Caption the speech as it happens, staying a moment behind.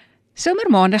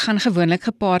Somermaande gaan gewoonlik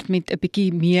gepaard met 'n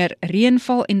bietjie meer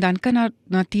reënval en dan kan daar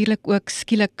natuurlik ook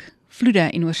skielik vloede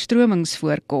en oorstromings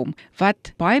voorkom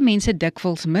wat baie mense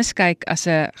dikwels miskyk as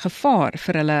 'n gevaar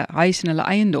vir hulle huis en hulle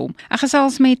eiendom. Ek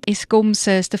gesels met Eskom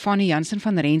se Stefanie Janse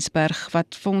van Rensburg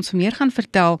wat vir ons meer gaan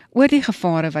vertel oor die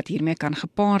gevare wat hiermee kan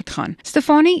gepaard gaan.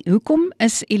 Stefanie, hoekom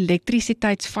is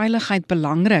elektrisiteitsveiligheid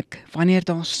belangrik wanneer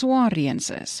daar swaar reëns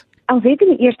is? Elzette,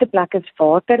 in die eerste plek is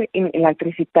water en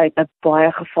elektrisiteit 'n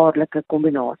baie gevaarlike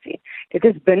kombinasie. Dit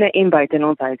is binne en buite in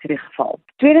ons huis in die geval.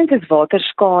 Tweedens is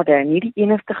waterskade nie die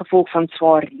enigste gevolg van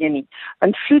swaar reën nie,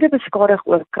 want vloede beskadig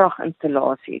ook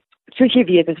kraginstallasies. Soos jy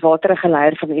weet, is water 'n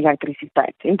geleier van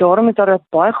elektrisiteit en daarom is daar 'n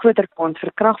baie groter kans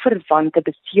vir kragverwante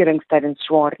beserings tydens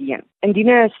swaar reën. Indien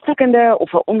 'n stikkende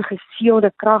of 'n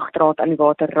ongeseelde kragdraad aan die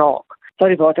water raak, sal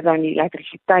die water dan die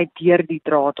elektrisiteit deur die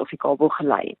draad of die kabel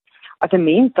gelei. As 'n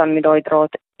mens dan met daai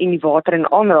draad en die water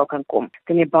in aanraking kom,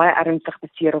 kan jy baie ernstig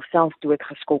beseer of selfs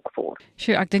doodgeskok word.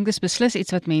 Sjoe, ek dink dis beslis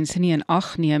iets wat mense nie in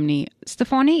ag neem nie.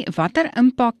 Stefanie, watter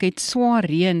impak het swaar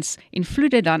reëns en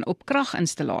vloede dan op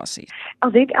kraginstallasies?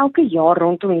 Alsite elke jaar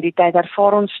rondom hierdie tyd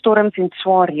ervaar ons storms en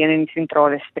swaar reën in die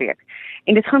sentrale streek.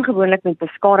 En dit gaan gewoonlik met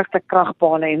beskadigde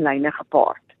kragpale en lyne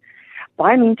gepaard.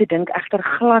 Baie mense dink egter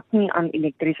glad nie aan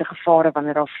elektriese gevare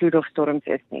wanneer daar vloede of storms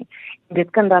is nie. Dit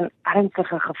kan dan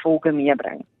ernstige gevolge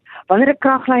meebring. Wanneer 'n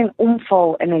kraglyn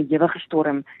omval in 'n ewige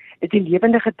storm, is die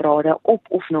lewendige drade op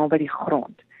of naby die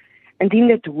grond. Indien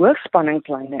dit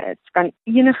hoogspanningslyne is, kan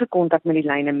enige kontak met die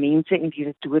lyne mense en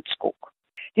diere doodskok.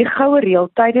 Die goue reël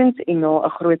tydens en na 'n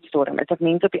groot storm is dat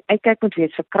mense op die uitkyk moet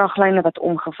wees vir kraglyne wat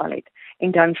omgeval het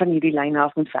en dan van hierdie lyne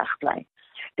af moet wegbly.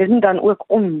 Dit moet dan ook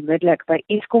onmiddellik by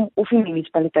Eskom of die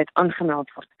munisipaliteit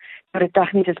aangemeld word, sodat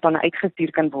tegniese spanne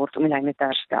uitgestuur kan word om die lyne te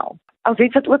herstel.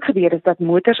 Alsite wat ook gebeur is dat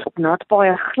motors op nat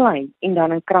paaie gly en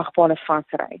dan in kragpale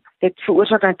vasry. Dit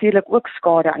veroorsaak natuurlik ook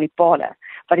skade aan die pale,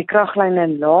 wat die kraglyne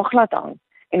laag laat hang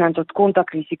en dan tot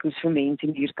kontakrisiko's vir mense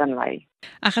en diere kan lei.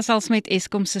 Ek gesels met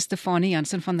Eskom se Stefanie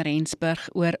Janse van Rensburg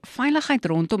oor veiligheid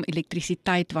rondom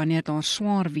elektrisiteit wanneer daar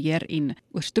swaar weer en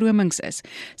oorstromings is.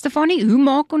 Stefanie, hoe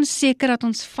maak ons seker dat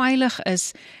ons veilig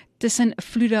is tussen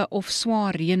vloede of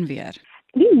swaar reënweer?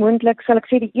 Nie moontlik, sal ek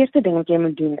sê, die eerste ding wat jy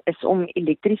moet doen is om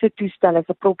elektriese toestelle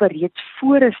se proppe reeds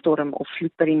voor 'n storm of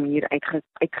vloed by die muur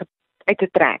uit te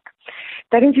trek.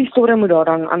 Tydens die storm moet daar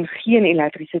dan aan geen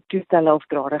elektriese toestelle of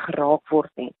drade geraak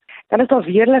word nie. Dan is daar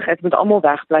weerlig is, moet almal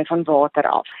wegbly van water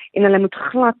af en hulle moet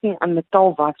glad nie aan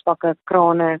metaalwasbakke,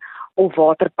 krane of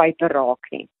waterpype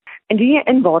raak nie. Indien jy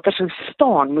in water sou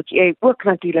staan, moet jy ook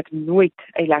natuurlik nooit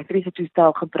 'n elektriese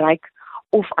toestel gebruik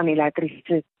of aan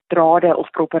elektriese drade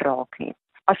of proppe raak nie.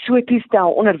 As so 'n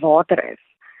toestel onder water is,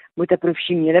 moet 'n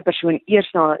professionele persoon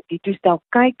eers na die toestel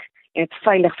kyk en dit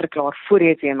veilig verklaar voor jy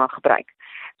dit weer mag gebruik.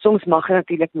 Soms mag dit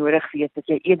natuurlik nodig wees dat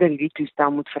jy eerder hierdie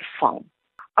toestel moet vervang.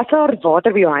 As daar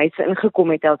water by jou huis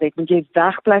ingekom het, moet jy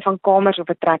wegbly van kamers of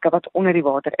vertrekke wat onder die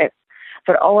water is.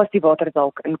 Veral as die water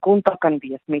dalk in kontak kan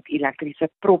wees met elektriese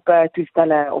proppe,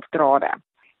 toestelle of drade.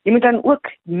 Jy moet dan ook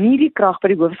nie die krag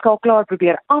by die hoofskakelaar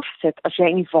probeer afsit as jy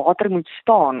in die water moet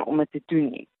staan om dit te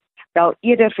doen nie. Bel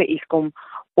eerder vir Eskom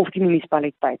of die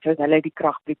munisipaliteit sodat hulle die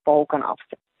krag by die paal kan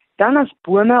afsit. Dan as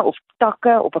bome of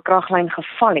takke op 'n kraglyn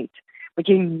geval het, moet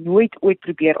jy nooit ooit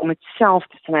probeer om dit self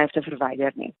te sny of te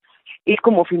verwyder nie.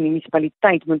 Eskom of die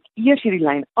munisipaliteit moet eers hierdie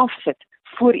lyn afsit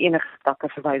voor enige takke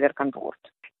verwyder kan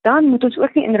word. Dan moet ons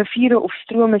ook nie in riviere of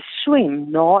strome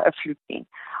swem na 'n vloed nie,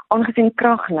 aangesien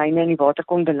kraglyne in die water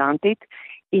kon beland het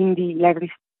en die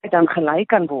elektrisiteit dan gelei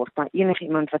kan word na enige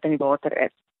iemand wat in die water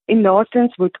is. En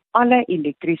laastens moet alle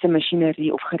elektriese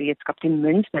masjinerie of gereedskap ten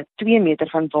minste 2 meter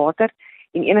van water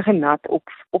en enige nat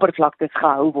oppervlaktes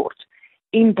gehou word.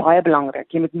 En baie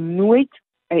belangrik, jy moet nooit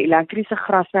 'n elektriese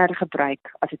grasnyer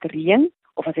gebruik as dit reën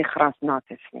of as die gras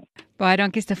nat is nie. Baie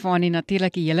dankie Stefanie,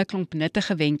 natuurlik 'n hele klomp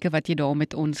nuttige wenke wat jy daar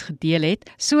met ons gedeel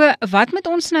het. So, wat moet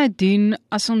ons nou doen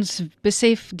as ons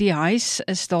besef die huis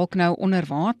is dalk nou onder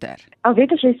water? Al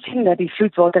weet as jy sien dat die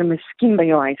vloedwater miskien by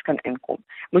jou huis kan inkom,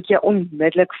 moet jy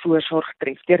onmiddellik voorsorg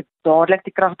tref deur dadelik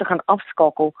die krag te gaan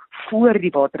afskakel voor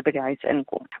die water by die huis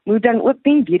inkom. Moet dan ook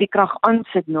nie weer die krag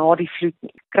aansit na die vloed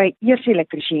nie. Kry eers die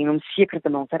elektriesien om seker te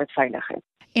maak dat dit veilig is.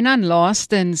 En dan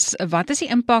laastens, wat is die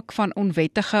impak van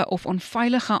onwettige of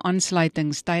onveilige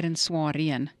aansluitings tydens swaar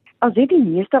reën? As dit die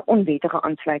meeste onwettige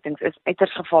aansluitings is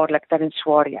uiters gevaarlik tydens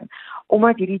swaar reën,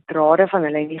 omdat hierdie drade van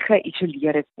hulle nie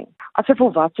geïsoleer is nie. As 'n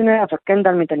volwassene of 'n kind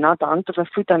dan met 'n nat hand of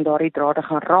 'n voet aan daardie drade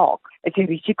gaan raak, is die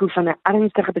risiko van 'n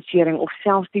ernstige besering of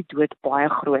selfs die dood baie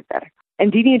groter.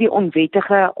 Indien jy die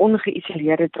onwettige,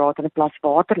 ongeïsoleerde draad in 'n plas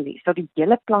water lê, sal die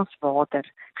hele plas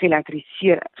water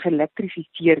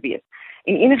geelektrifiseer wees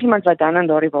En enigiemand wat dan aan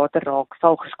daardie water raak,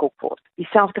 sal geskok word.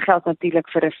 Dieselfde geld natuurlik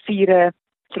vir riviere,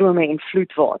 strome en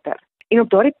vloedwater. En op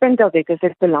daardie punt Elzette, is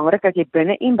dit belangrik dat jy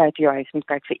binne en buite jou huis moet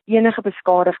kyk vir enige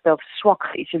beskadigde of swak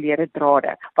geïsoleerde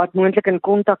drade wat moontlik in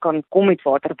kontak kan kom met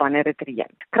water wanneer dit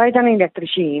reën. Kry dan 'n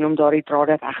elektriesien om daardie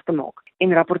drade reg te maak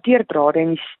en rapporteer drade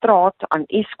in die straat aan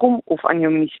Eskom of aan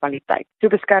jou munisipaliteit. So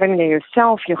beskerm jy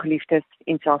jouself, jou geliefdes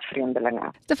en selfs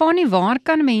vreemdelinge. Stefanie, waar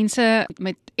kan mense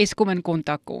met Eskom in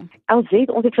kontak kom?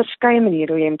 Elzette, ons het verskeie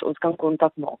maniere hoe jy met ons kan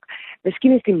kontak maak.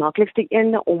 Miskien is die maklikste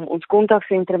een om ons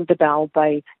kontaksentrum te bel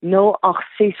by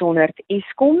 08600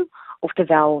 Eskom,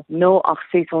 oftewel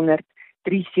 08600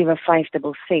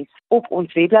 37566. Op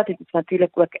ons webblad het ons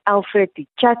natuurlik ook Elzette die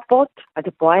chatbot, wat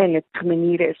 'n baie nutte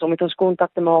manier is om met ons kontak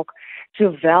te maak,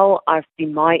 sowel as die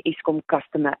My Eskom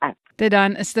Customer App. Dit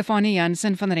dan is Stefanie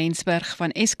Janse van Rensburg van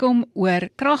Eskom oor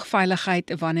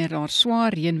kragveiligheid wanneer daar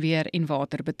swaar reënweer en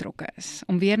water betrokke is.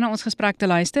 Om weer na ons gesprek te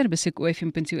luister, besoek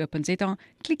ofm.co.za,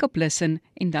 klik op listen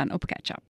en dan op catch up.